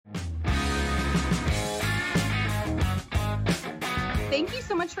thank you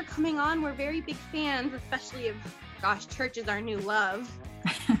so much for coming on. We're very big fans, especially of, gosh, church is our new love.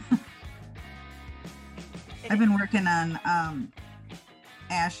 I've been working on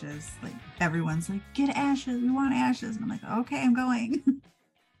Ashes. Like everyone's like, get Ashes. We want Ashes. And I'm like, okay, I'm going.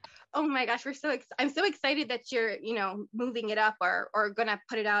 Oh my gosh, I'm so excited that you're, moving it up or gonna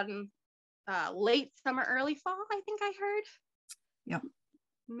put it out in late summer, early fall. I think I heard. Yep.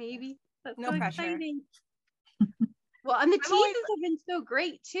 Maybe. That's no so pressure. Exciting. Well, and the teases have been so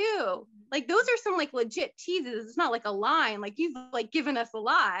great too. Like those are some like legit teases. It's not like a line. Like you've like given us a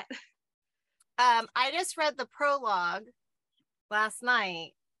lot. I just read the prologue last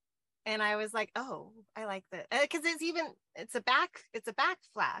night and I was like, oh, I like that. Because it's a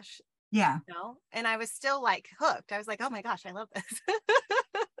backflash. Yeah. And I was still like hooked. I was like, oh my gosh, I love this.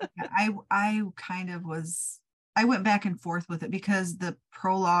 I kind of was, I went back and forth with it because the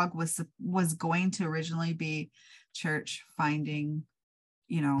prologue was going to originally be Church finding,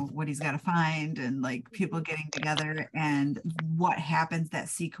 what he's got to find and like people getting together and what happens, that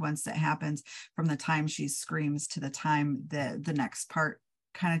sequence that happens from the time she screams to the time that the next part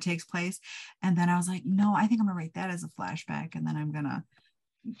kind of takes place. And then I was like, no, I think I'm gonna write that as a flashback. And then I'm gonna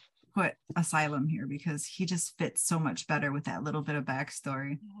put Asylum here because he just fits so much better with that little bit of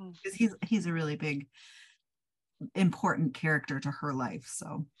backstory. Because he's a really big, important character to her life.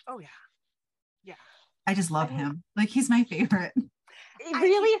 So I just love him. Like he's my favorite.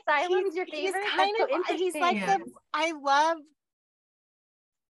 Really, Asylum's your favorite? He's like I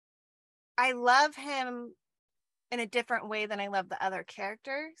love him in a different way than I love the other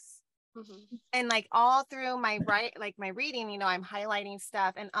characters. Mm-hmm. And like all through my reading, I'm highlighting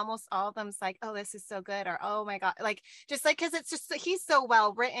stuff and almost all of them's like, oh, this is so good, or oh my god, like just like because it's just he's so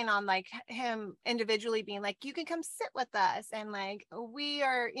well written on like him individually being like, you can come sit with us and like we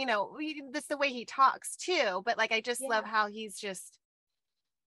are, this is the way he talks too. But like I just love how he's just,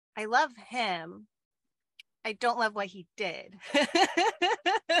 I love him. I don't love what he did.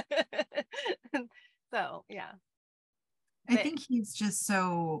 So yeah. I think he's just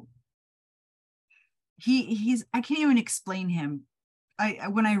so he's I can't even explain him.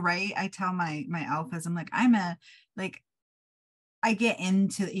 When I write, I tell my alphas, I'm like, I get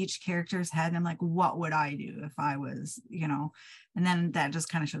into each character's head and I'm like, what would I do if I was, and then that just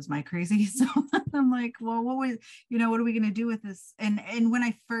kind of shows my crazy. So I'm like, well, what are we going to do with this? And when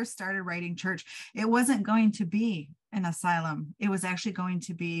I first started writing Church, it wasn't going to be an asylum. It was actually going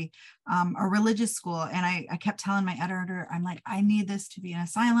to be a religious school. And I kept telling my editor, I'm like, I need this to be an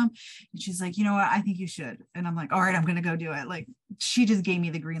asylum. And she's like, you know what? I think you should. And I'm like, all right, I'm going to go do it. Like she just gave me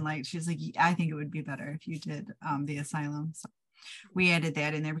the green light. She's like, I think it would be better if you did the asylum. So we added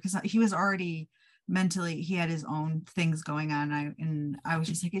that in there because he was already mentally, he had his own things going on. And I was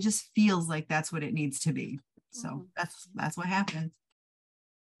just like, it just feels like that's what it needs to be. So that's what happened.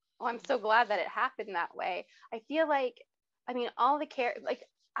 Oh, I'm so glad that it happened that way. I feel like, all the like,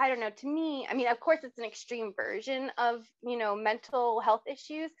 I don't know, to me, of course it's an extreme version of, mental health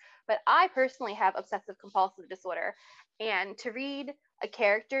issues, but I personally have obsessive compulsive disorder. And to read a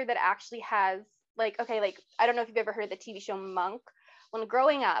character that actually has I don't know if you've ever heard of the TV show Monk. When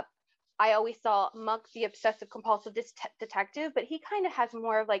growing up, I always saw Monk the obsessive compulsive detective, but he kind of has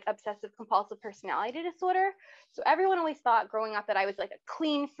more of like obsessive compulsive personality disorder. So everyone always thought growing up that I was like a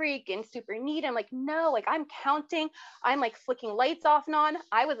clean freak and super neat. I'm like, no, like I'm counting, I'm like flicking lights off and on.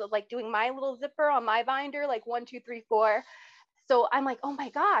 I was like doing my little zipper on my binder, like 1, 2, 3, 4. So I'm like, oh my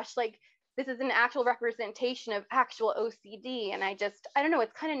gosh, like this is an actual representation of actual OCD. And I don't know,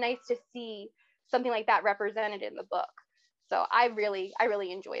 it's kind of nice to see something like that represented in the book. So I really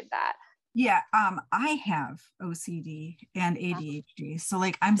enjoyed that. Yeah, I have OCD and ADHD. So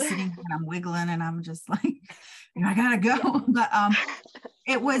like I'm sitting and I'm wiggling and I'm just like, I gotta go. Yeah. But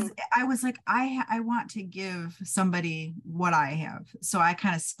I was like, I want to give somebody what I have. So I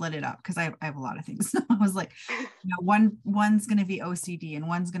kind of split it up because I have a lot of things. I was like, one's gonna be OCD and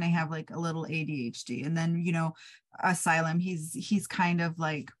one's gonna have like a little ADHD. And then, Asylum, he's kind of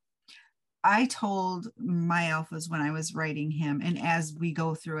like, I told my alphas when I was writing him, and as we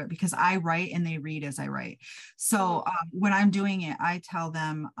go through it, because I write and they read as I write. So when I'm doing it, I tell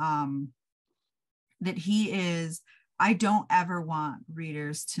them that I don't ever want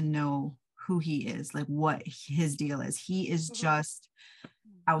readers to know who he is, like what his deal is. He is just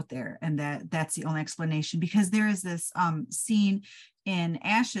out there, and that's the only explanation, because there is this scene in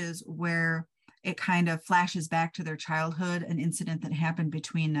Ashes where it kind of flashes back to their childhood, an incident that happened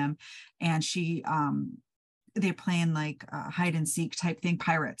between them. And they're playing like hide and seek type thing.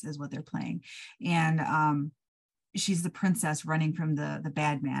 Pirates is what they're playing. And she's the princess running from the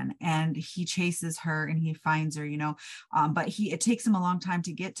bad man, and he chases her and he finds her, but it takes him a long time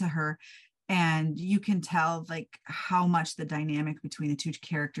to get to her. And you can tell like how much the dynamic between the two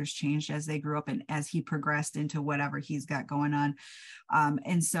characters changed as they grew up and as he progressed into whatever he's got going on.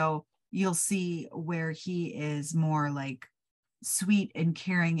 And so you'll see where he is more like sweet and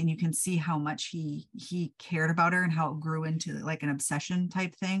caring, and you can see how much he cared about her and how it grew into like an obsession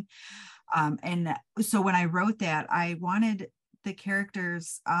type thing. And so when I wrote that, I wanted the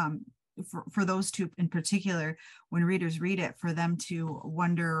characters, for those two in particular, when readers read it, for them to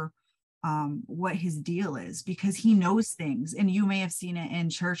wonder what his deal is, because he knows things. And you may have seen it in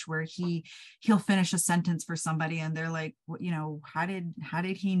church where he'll finish a sentence for somebody and they're like, how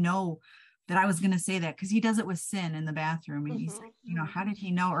did he know that I was going to say that? Because he does it with Sin in the bathroom, and he's like, how did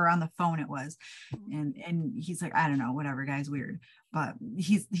he know? Or on the phone it was, and he's like, I don't know, whatever, guy's weird. But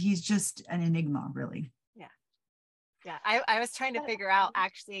he's just an enigma, really. Yeah. I was trying to figure out,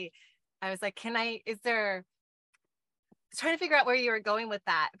 actually, I was like, trying to figure out where you were going with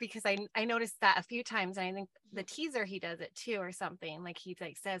that, because I noticed that a few times, and I think the teaser he does it too, or something, like he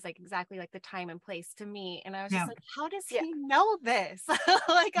like says like exactly like the time and place to me, and I was just like, how does he know this?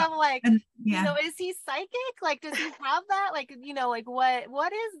 Like I'm like, is he psychic? Like, does he have that? Like, like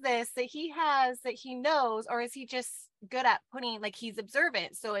what is this that he has that he knows, or is he just good at putting, like, he's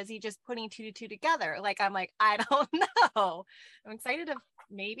observant, so is he just putting two to two together? Like, I'm like, I don't know. I'm excited to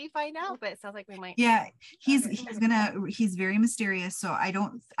maybe find out, but it sounds like we might. He's very mysterious, so I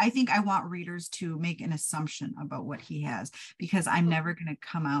think I want readers to make an assumption about what he has, because I'm never going to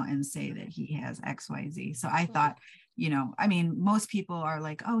come out and say that he has XYZ. So I thought, most people are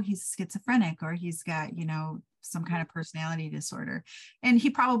like, oh, he's schizophrenic, or he's got some kind of personality disorder, and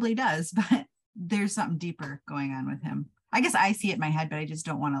he probably does, but there's something deeper going on with him. I guess I see it in my head, but I just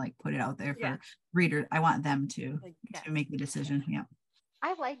don't want to like put it out there for readers. I want them to make the decision. Yeah.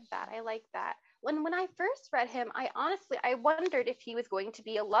 I like that. When I first read him, I wondered if he was going to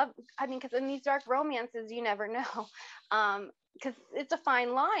be a love. I mean, because in these dark romances, you never know. Because it's a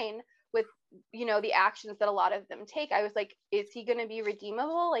fine line with, the actions that a lot of them take. I was like, is he going to be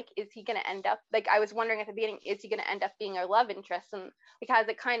redeemable? Like, is he going to end up, like, I was wondering at the beginning, is he going to end up being a love interest? And because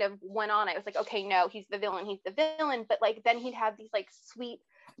it kind of went on, I was like, okay, no, he's the villain. But like, then he'd have these like sweet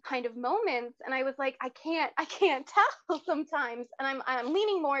kind of moments, and I was like, I can't tell sometimes. And I'm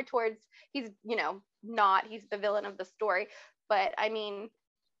leaning more towards he's the villain of the story. But I mean,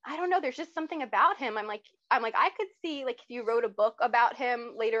 I don't know, there's just something about him. I'm like, I could see, like, if you wrote a book about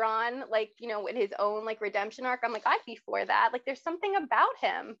him later on, like, in his own like redemption arc, I'm like, I'd be for that. Like, there's something about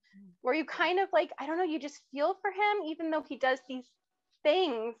him where you kind of like, I don't know, you just feel for him, even though he does these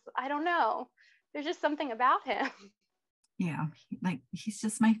things. I don't know, there's just something about him. Yeah, like, he's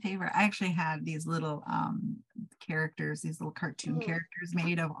just my favorite. I actually had these little characters, these little cartoon characters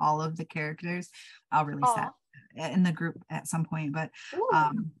made of all of the characters. I'll release that in the group at some point, but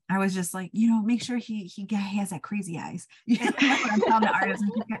I was just like, make sure he has that crazy eyes. I'm telling the artist,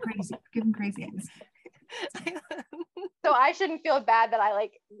 he's got crazy, give him crazy eyes. So I shouldn't feel bad that I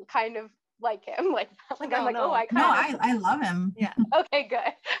like kind of like him, like I'm like, oh, I love him. Yeah. Okay,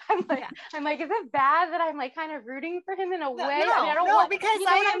 good. I'm like, is it bad that I'm like kind of rooting for him in a way? I don't because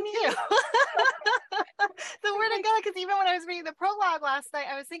I am too. So we're together, because even when I was reading the prologue last night,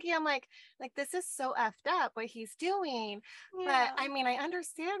 I was thinking, I'm like this is so effed up what he's doing. But I mean, I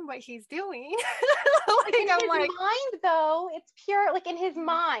understand what he's doing. Like, in his mind, though, it's pure, like, in his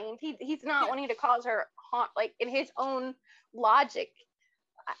mind, he's not wanting to cause her harm, like, in his own logic.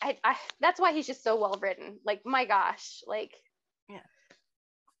 I that's why he's just so well written. Like, my gosh, like,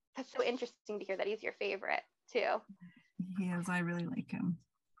 that's so interesting to hear that he's your favorite too. He is. I really like him.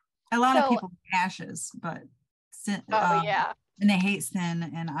 A lot of people Ashes, but Sin, and they hate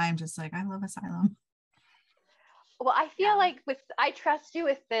Sin, and I'm just like, I love Asylum. Well, I feel like with I Trust You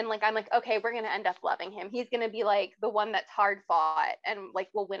with Sin, like, I'm like, okay, we're gonna end up loving him. He's gonna be like the one that's hard fought and like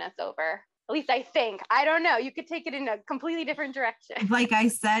will win us over. At least I think. I don't know. You could take it in a completely different direction. Like I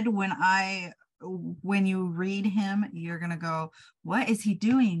said, when you read him, you're gonna go, what is he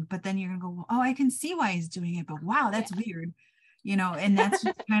doing? But then you're gonna go, oh, I can see why he's doing it, but wow, that's weird. And that's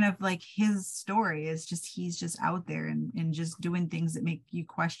just kind of like his story is just, he's just out there and just doing things that make you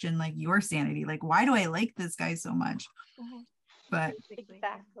question like your sanity. Like, why do I like this guy so much? But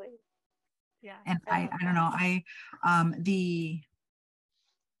exactly. Yeah. And I don't know.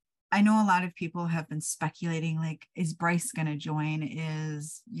 I know a lot of people have been speculating, like, is Bryce going to join?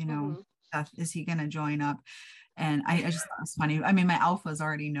 Is he going to join up? And I just thought it was funny. I mean, my alphas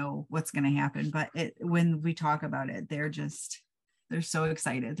already know what's going to happen, but when we talk about it, they're they're so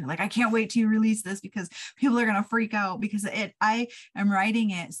excited. They're like, I can't wait till you release this because people are going to freak out because I am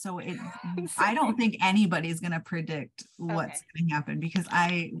writing it. So I don't think anybody's going to predict what's going to happen, because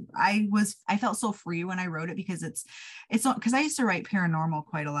I felt so free when I wrote it, because it's because I used to write paranormal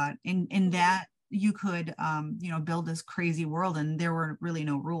quite a lot, in that you could build this crazy world and there were really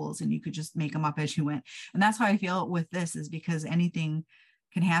no rules and you could just make them up as you went. And that's how I feel with this, is because anything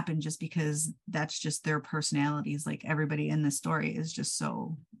can happen just because that's just their personalities. Like everybody in this story is just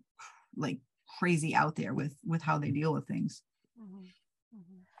so like crazy out there with how they deal with things.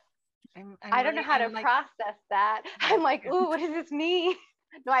 I don't know how to process that. I'm like, ooh, what does this mean?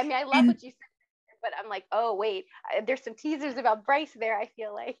 No, I mean, I love what you said, but I'm like, oh wait, there's some teasers about Bryce there, I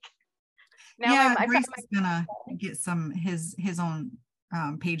feel like. Now Bryce is gonna get his own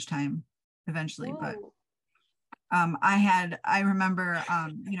page time eventually. Ooh. But I remember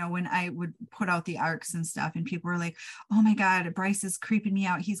when I would put out the arcs and stuff, and people were like, oh my God, Bryce is creeping me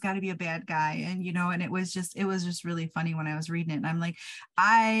out, he's got to be a bad guy. And and it was just really funny when I was reading it. And I'm like,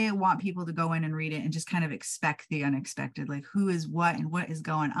 I want people to go in and read it and just kind of expect the unexpected, like who is what and what is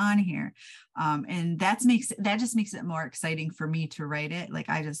going on here. And that just makes it more exciting for me to write it. Like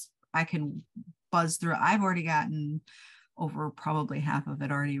I can buzz through. I've already gotten over probably half of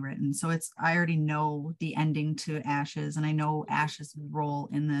it already written. So I already know the ending to Ashes, and I know Ash's role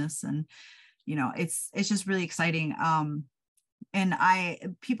in this. And, it's just really exciting. And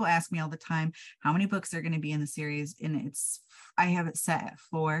people ask me all the time, how many books are going to be in the series? And I have it set at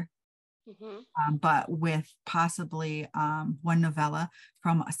 4, but with possibly one novella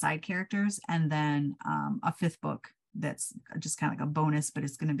from side characters, and then a 5th book that's just kind of like a bonus, but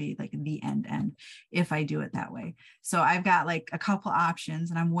it's going to be like the end if I do it that way. So I've got like a couple options,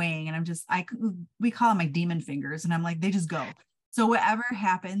 and I'm weighing, and we call them my demon fingers, and I'm like, they just go. So whatever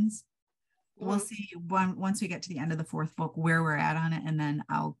happens, we'll see once we get to the end of the 4th book where we're at on it. And then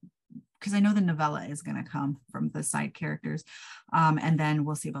because I know the novella is going to come from the side characters, and then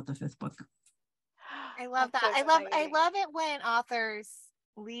we'll see about the 5th book. I love that. I love it when authors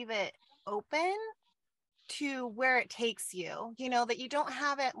leave it open to where it takes you, that you don't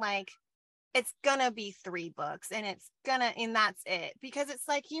have it like it's gonna be 3 books and that's it, because it's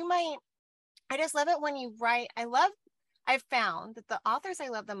like I just love it when you write. I've found that the authors I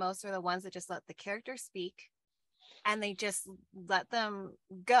love the most are the ones that just let the characters speak and they just let them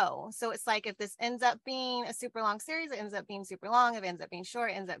go. So it's like, if this ends up being a super long series, it ends up being super long. If it ends up being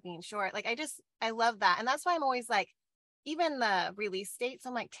short, it ends up being short. Like I love that. And that's why I'm always like, even the release dates,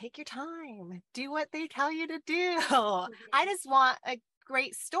 I'm like, take your time, do what they tell you to do. I just want a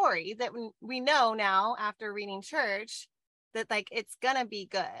great story that we know now after reading Church that like it's gonna be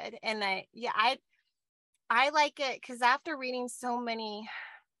good. And I like it because after reading so many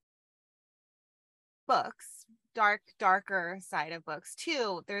books, darker side of books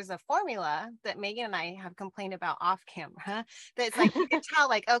too, there's a formula that Megan and I have complained about off camera that's like, you can tell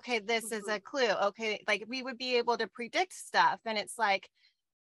like, okay, this is a clue, okay, like we would be able to predict stuff. And it's like,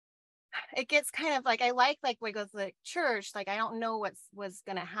 it gets kind of like, I like when it goes to the Church, like I don't know was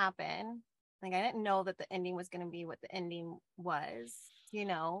gonna happen, like I didn't know that the ending was gonna be what the ending was,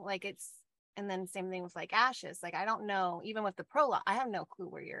 like it's. And then same thing with like Ashes, like I don't know, even with the prologue, I have no clue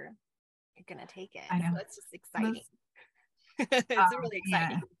where you're gonna take it. I know. So it's just exciting. It's really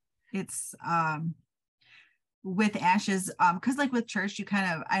exciting. Yeah. It's with Ashes, because like with Church, you kind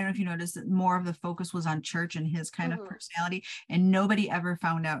of, I don't know if you noticed that more of the focus was on Church and his kind of personality, and nobody ever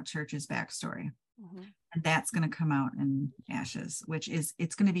found out Church's backstory. And that's going to come out in Ashes,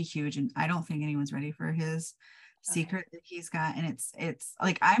 it's going to be huge, and I don't think anyone's ready for his secret that he's got. And it's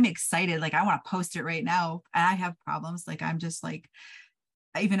like, I'm excited, like I want to post it right now. I have problems, like I'm just like,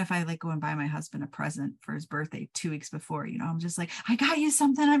 even if I like go and buy my husband a present for his birthday 2 weeks before, I'm just like, I got you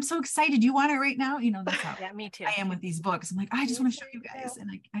something, I'm so excited, you want it right now? That's how yeah, me too. I am with these books. I'm like, I just want to show you guys,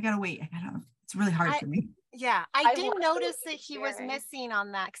 and I gotta wait, it's really hard for me. Yeah, I did notice that he was missing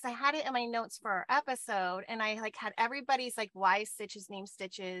on that, because I had it in my notes for our episode, and I like had everybody's like why Stitch's name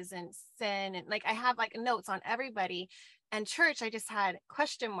Stitches and Sin, and like I have like notes on everybody. And Church, I just had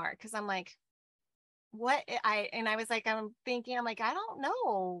question mark, because I'm like, what I was like, I'm like, I don't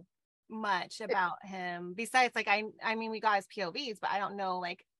know much about him besides like I mean we got his POVs, but I don't know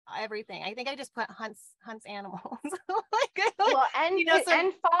like everything. I think I just put Hunt's animals. like, well, and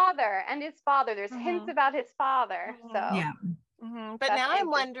his father. There's hints about his father. So yeah. But now I'm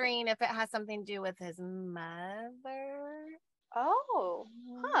wondering if it has something to do with his mother. Oh,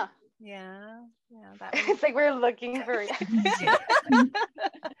 huh. Yeah. It's like we're looking for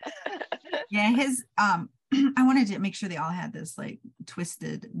yeah, his I wanted to make sure they all had this like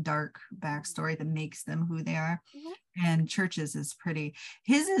twisted dark backstory that makes them who they are. And Church's is pretty.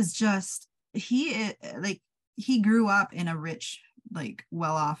 His is just, he grew up in a rich, like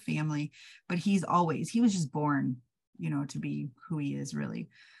well-off family, but he was just born, to be who he is, really.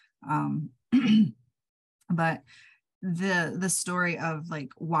 But the story of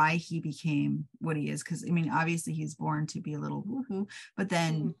like why he became what he is, because I mean, obviously he's born to be a little woohoo, but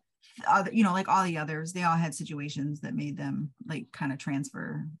then other, like all the others, they all had situations that made them like kind of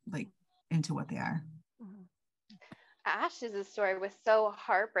transfer like into what they are. Ash's story was so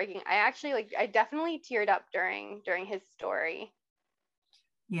heartbreaking. I definitely teared up during his story.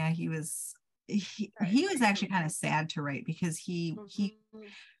 Yeah, he was actually kind of sad to write, because he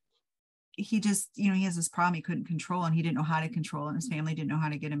just, he has this problem he couldn't control, and he didn't know how to control it, and his family didn't know how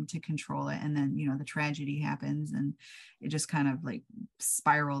to get him to control it. And then, the tragedy happens, and it just kind of like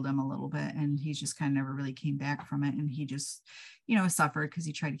spiraled him a little bit, and he just kind of never really came back from it. And he just, suffered because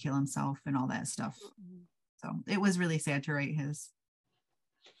he tried to kill himself and all that stuff. So it was really sad to write his.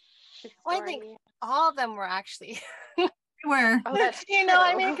 Well, I think all of them were actually were. Oh, that's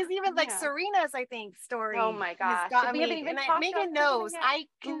I mean, because even like Serena's, I think, story. Oh my gosh. Megan knows. I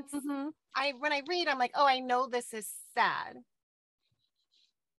can. When I read, I'm like, oh, I know this is sad,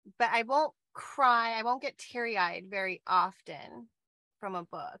 but I won't cry. I won't get teary-eyed very often from a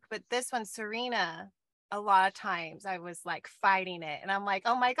book. But this one, Serena, a lot of times I was like fighting it, and I'm like,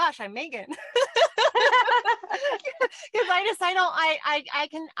 oh my gosh, I'm Megan. Because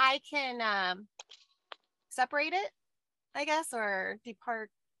I can separate it, I guess, or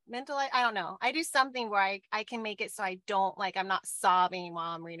departmentalize. I don't know. I do something where I can make it so I don't, like, I'm not sobbing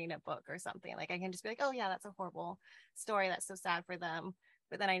while I'm reading a book or something. Like, I can just be like, oh yeah, that's a horrible story, that's so sad for them,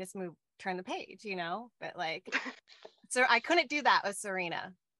 but then I just turn the page, but like, so I couldn't do that with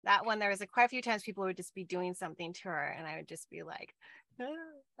Serena. That one, there was quite a few times people would just be doing something to her, and I would just be like,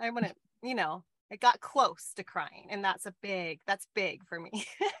 I wouldn't, it got close to crying, and that's big for me.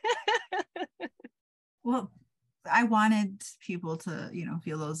 Well, I wanted people to,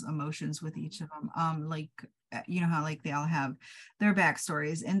 feel those emotions with each of them. Like, how like they all have their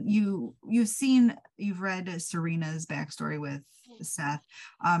backstories, and you've read Serena's backstory with Seth.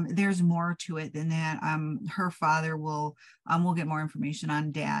 There's more to it than that. Her father we'll get more information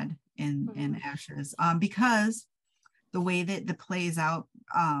on Dad in Ashes, because the way that the plays out,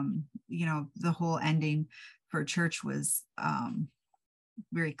 the whole ending for Church was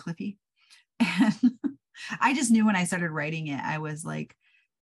very cliffy. And I just knew when I started writing it, I was like,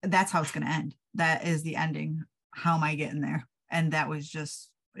 that's how it's going to end. That is the ending. How am I getting there? And that was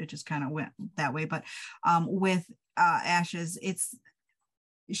it just kind of went that way. But with Ashes,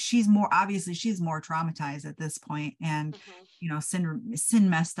 she's more traumatized at this point, and Sin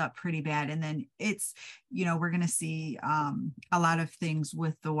messed up pretty bad. And then it's, we're going to see a lot of things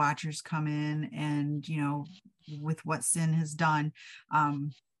with the Watchers come in, and with what Sin has done.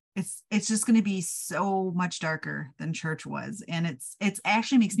 It's just going to be so much darker than Church was, and it's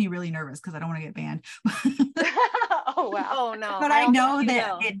actually makes me really nervous because I don't want to get banned. Oh wow! Oh no! But I know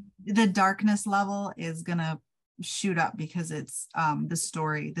that the darkness level is gonna shoot up, because it's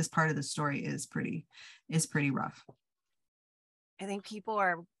this part of the story is pretty rough. I think people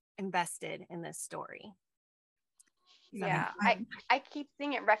are invested in this story. Yeah, I keep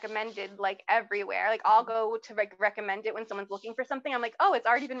seeing it recommended like everywhere. Like, I'll go to recommend it when someone's looking for something. I'm like, oh, it's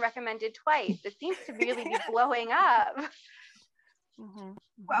already been recommended twice. It seems to really be blowing up.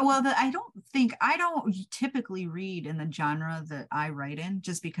 Well, I don't typically read in the genre that I write in,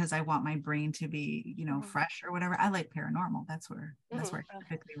 just because I want my brain to be, fresh or whatever. I like paranormal. That's where I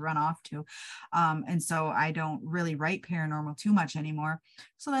typically run off to. And so I don't really write paranormal too much anymore.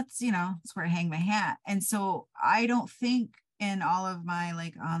 So that's, that's where I hang my hat. And so I don't think in all of my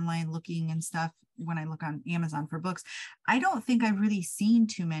like online looking and stuff, when I look on Amazon for books, I don't think I've really seen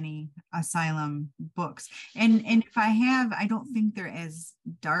too many asylum books. And if I have, I don't think they're as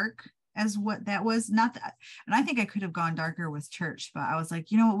dark as what that was. Not that, and I think I could have gone darker with Church, but I was like,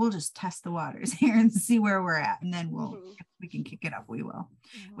 we'll just test the waters here and see where we're at. And then if we can kick it up, we will,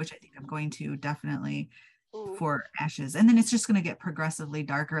 which I think I'm going to definitely for Ashes. And then it's just going to get progressively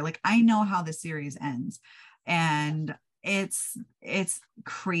darker. Like, I know how the series ends, and it's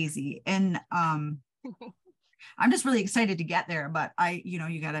crazy. And I'm just really excited to get there, but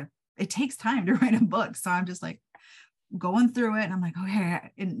it takes time to write a book. So I'm just like going through it, and I'm like,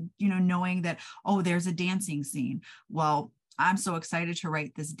 okay, and knowing that, oh, there's a dancing scene. Well, I'm so excited to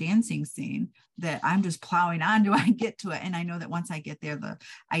write this dancing scene that I'm just plowing on till I get to it. And I know that once I get there, the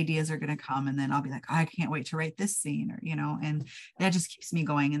ideas are going to come, and then I'll be like, oh, I can't wait to write this scene, or, and that just keeps me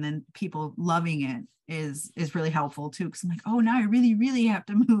going. And then people loving it is really helpful too. Cause I'm like, oh, now I really, really have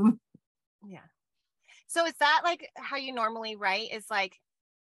to move. Yeah. So is that like how you normally write? Is like,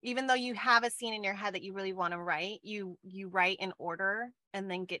 even though you have a scene in your head that you really want to write, you write in order and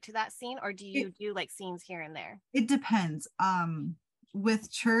then get to that scene, or do you do like scenes here and there? It depends.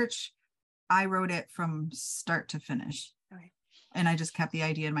 With church, I wrote it from start to finish. Okay. And I just kept the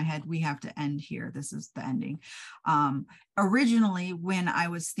idea in my head. We have to end here. This is the ending. Originally, when I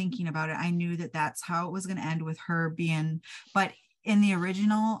was thinking about it, I knew that that's how it was going to end, with her being, but in the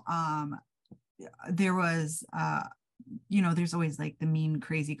original, there was, there's always like the mean,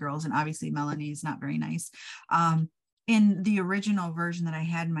 crazy girls. And obviously Melanie's not very nice. In the original version that I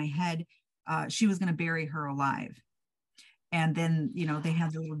had in my head, she was going to bury her alive. And then, they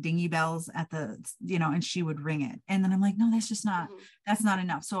had the little dingy bells at the, and she would ring it. And then I'm like, no, that's just not, that's not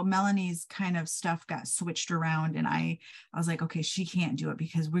enough. So Melanie's kind of stuff got switched around. And I was like, okay, she can't do it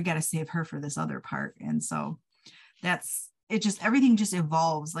because we got to save her for this other part. And so everything just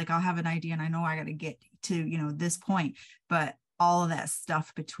evolves. Like I'll have an idea and I know I got to get to, this point, but all of that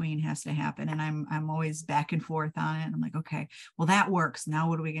stuff between has to happen. And I'm always back and forth on it. And I'm like, okay, well, that works. Now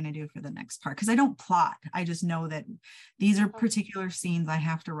what are we going to do for the next part? Because I don't plot. I just know that these are particular scenes I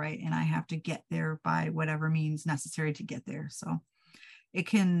have to write and I have to get there by whatever means necessary to get there. So I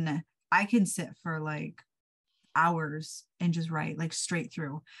can sit for like hours and just write like straight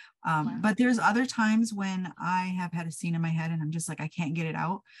through. But there's other times when I have had a scene in my head and I'm just like, I can't get it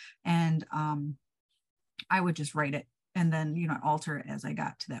out. And I would just write it and then, alter it as I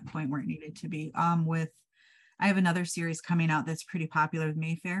got to that point where it needed to be. I have another series coming out that's pretty popular with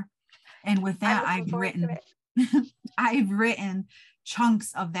Mayfair. And with that, I've written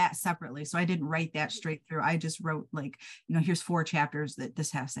chunks of that separately. So I didn't write that straight through. I just wrote like, here's 4 chapters that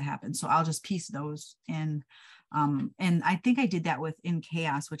this has to happen. So I'll just piece those in. And I think I did that with In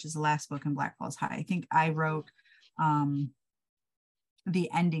Chaos, which is the last book in Black Falls High. I think I wrote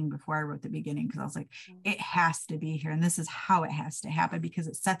the ending before I wrote the beginning, because I was like, it has to be here and this is how it has to happen because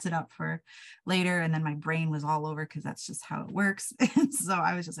it sets it up for later. And then my brain was all over because that's just how it works. And so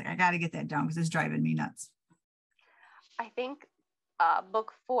I was just like, I got to get that down because it's driving me nuts. I think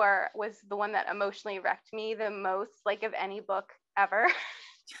book 4 was the one that emotionally wrecked me the most, like of any book ever.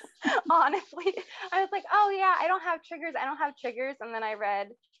 Honestly, I was like, oh yeah, I don't have triggers. And then I read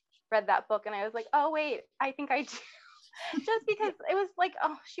that book and I was like, oh wait, I think I do. Just because it was like,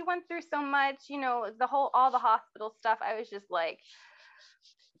 oh, she went through so much, all the hospital stuff. I was just like,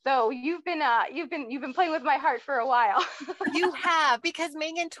 so you've been playing with my heart for a while. You have, because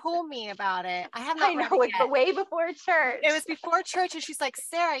Megan told me about it. I know it's the way before church. It was before church, and she's like,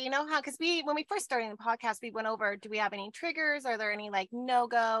 Sarah, you know how? Because when we first started the podcast, we went over, do we have any triggers? Are there any like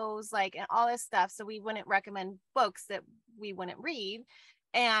no-goes, like and all this stuff? So we wouldn't recommend books that we wouldn't read.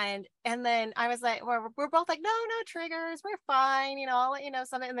 And then I was like, we're both like, no triggers, we're fine, I'll let you know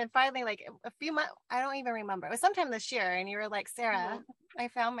something. And then finally, like a few months, I don't even remember, it was sometime this year, and you were like, Sarah, I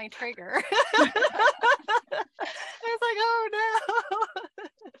found my trigger. I was like, oh no.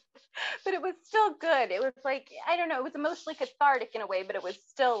 But it was still good. It was like, I don't know, it was emotionally cathartic in a way, but it was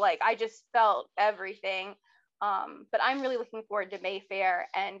still like, I just felt everything. But I'm really looking forward to Mayfair,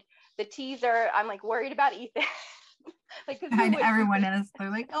 and the teaser, I'm like worried about Ethan. Like, everyone is.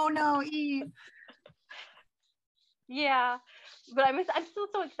 They're like, oh no, Eve. Yeah, but I'm still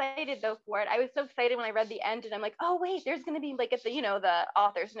so excited though for it. I was so excited when I read the end, and I'm like, oh wait, there's going to be like at the the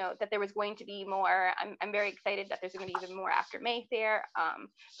author's note that there was going to be more. I'm very excited that there's going to be even more after Mayfair.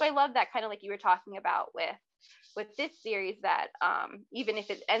 So I love that, kind of like you were talking about with this series, that even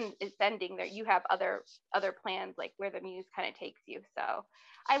if it's ending there, you have other plans, like where the muse kind of takes you. So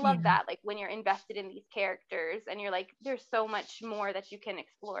I love that, like when you're invested in these characters and you're like, there's so much more that you can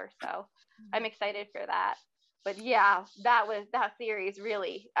explore. So I'm excited for that. But yeah, that series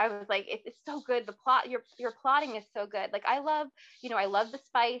really, I was like, it's so good. The plot, your plotting is so good. Like I love the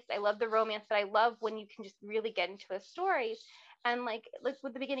spice, I love the romance, but I love when you can just really get into a story. And like with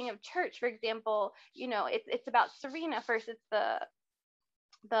the beginning of Church, for example, it's about Serena first. It's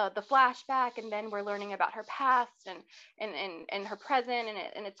the flashback, and then we're learning about her past and her present,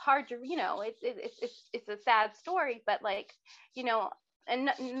 and it's hard to it's a sad story, but like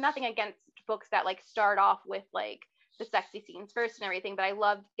and nothing against books that like start off with like the sexy scenes first and everything, but I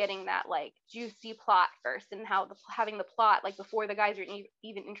loved getting that like juicy plot first, and having the plot like before the guys are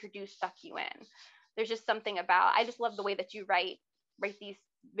even introduced suck you in. There's just something about, I just love the way that you write these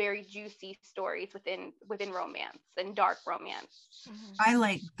very juicy stories within romance and dark romance. I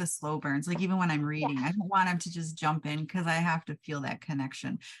like the slow burns. Like even when I'm reading, I don't want them to just jump in because I have to feel that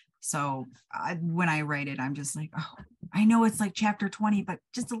connection. So when I write it, I'm just like, oh, I know it's like chapter 20, but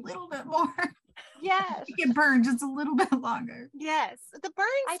just a little bit more. Yes. Make it burn just a little bit longer. Yes. The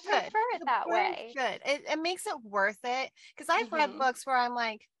burning's I good. prefer it that way. Good. It makes it worth it. Because I've read books where I'm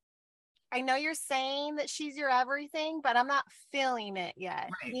like, I know you're saying that she's your everything, but I'm not feeling it yet.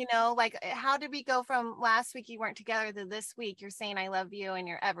 Right. You know, like, how did we go from last week you weren't together to this week you're saying I love you and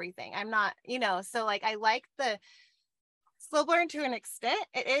you're everything? I'm not, you know, so like I like the slow burn to an extent.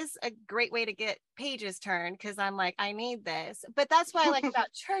 It is a great way to get pages turned because I'm like, I need this. But that's what I like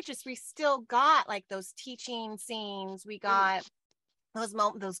about Church is we still got like those teaching scenes. We got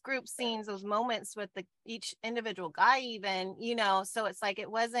those group scenes, those moments with each individual guy even, you know, so it's like it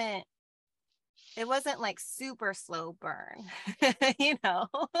wasn't like super slow burn, you know.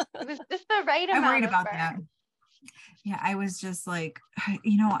 It was just the right amount. I'm worried about burn. that. Yeah, I was just like,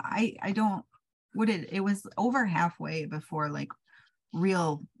 you know, I don't, it was over halfway before like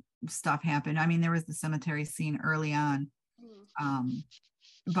real stuff happened. I mean, there was the cemetery scene early on.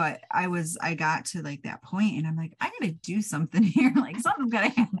 But I got to like that point and I'm like, I gotta do something here. Like something's gotta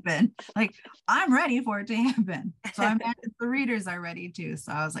happen. Like I'm ready for it to happen. So I'm mad that the readers are ready too.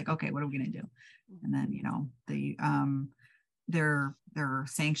 So I was like, okay, what are we gonna do? And then, you know, their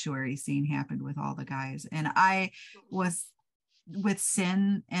sanctuary scene happened with all the guys. And I was with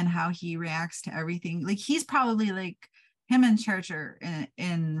Sin and how he reacts to everything. Like he's probably like him and Church are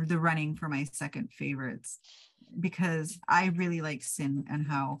in the running for my second favorites, because I really like Sin and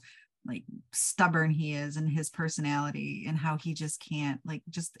how like stubborn he is and his personality and how he just can't like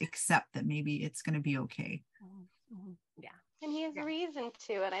just accept that maybe it's going to be okay. Yeah. And he has reason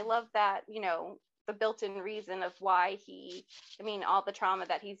to, and I love that, you know, the built-in reason of why all the trauma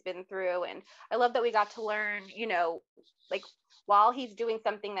that he's been through. And I love that we got to learn, you know, like while he's doing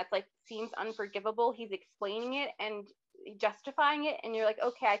something that's like seems unforgivable, he's explaining it and justifying it, and you're like,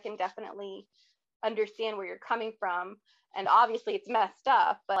 okay, I can definitely understand where you're coming from. And obviously it's messed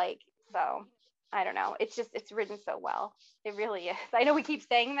up, but like, so I don't know, it's written so well. It really is. I know we keep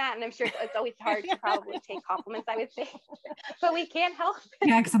saying that, and I'm sure it's always hard to probably take compliments, I would say, but we can't help it.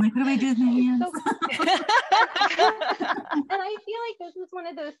 Yeah, because I'm like, what do I do with my hands? And I feel like this is one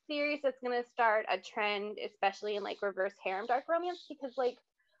of those series that's going to start a trend, especially in like reverse harem dark romance, because like,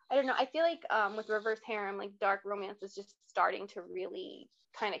 I don't know, I feel like with reverse harem, like dark romance is just starting to really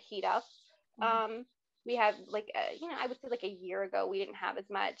kind of heat up. We had like, I would say like a year ago, we didn't have as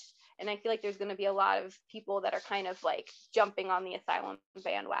much. And I feel like there's going to be a lot of people that are kind of like jumping on the asylum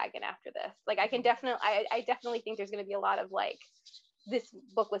bandwagon after this. Like I definitely think there's going to be a lot of like, this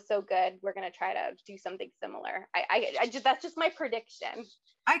book was so good, we're going to try to do something similar. I just, that's just my prediction.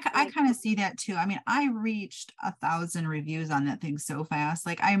 I kind of see that too. I mean, I reached 1,000 reviews on that thing so fast.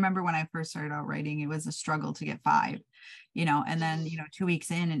 Like I remember when I first started out writing, it was a struggle to get 5, you know, and then, you know, 2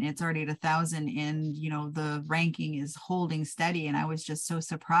 weeks in and it's already at 1,000, and, you know, the ranking is holding steady. And I was just so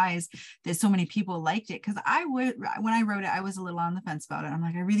surprised that so many people liked it. Cause when I wrote it, I was a little on the fence about it. I'm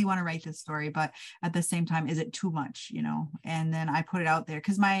like, I really want to write this story, but at the same time, is it too much, you know? And then I put it out there.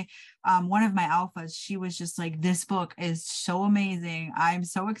 Cause my, one of my alphas, she was just like, this book is so amazing. I'm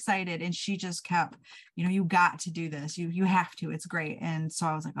so excited. And she just kept, you know, you got to do this. You have to, it's great. And so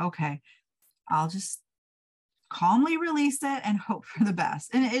I was like, okay, I'll just calmly release it and hope for the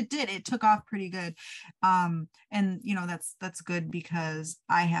best. And it took off pretty good. And you know, that's good because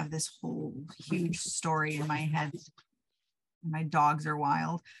I have this whole huge story in my head. My dogs are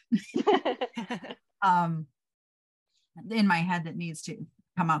wild. In my head that needs to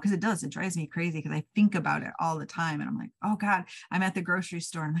come out, because it drives me crazy because I think about it all the time and I'm like, oh God, I'm at the grocery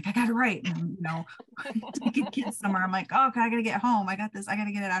store and I'm like, I gotta write, and you know, taking kids somewhere, I'm like, oh God, I gotta get home, I got this, I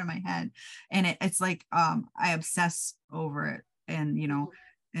gotta get it out of my head. And it's like I obsess over it, and you know,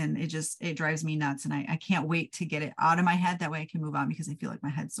 and it drives me nuts, and I can't wait to get it out of my head, that way I can move on, because I feel like my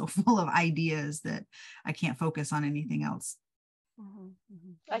head's so full of ideas that I can't focus on anything else.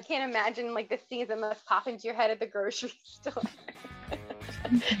 I can't imagine like the scenes that must pop into your head at the grocery store.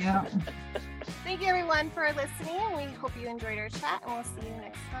 Yeah. Thank you everyone for listening. We hope you enjoyed our chat, and we'll see you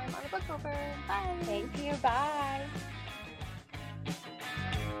next time on The Book Over. Bye. Thank you. Bye.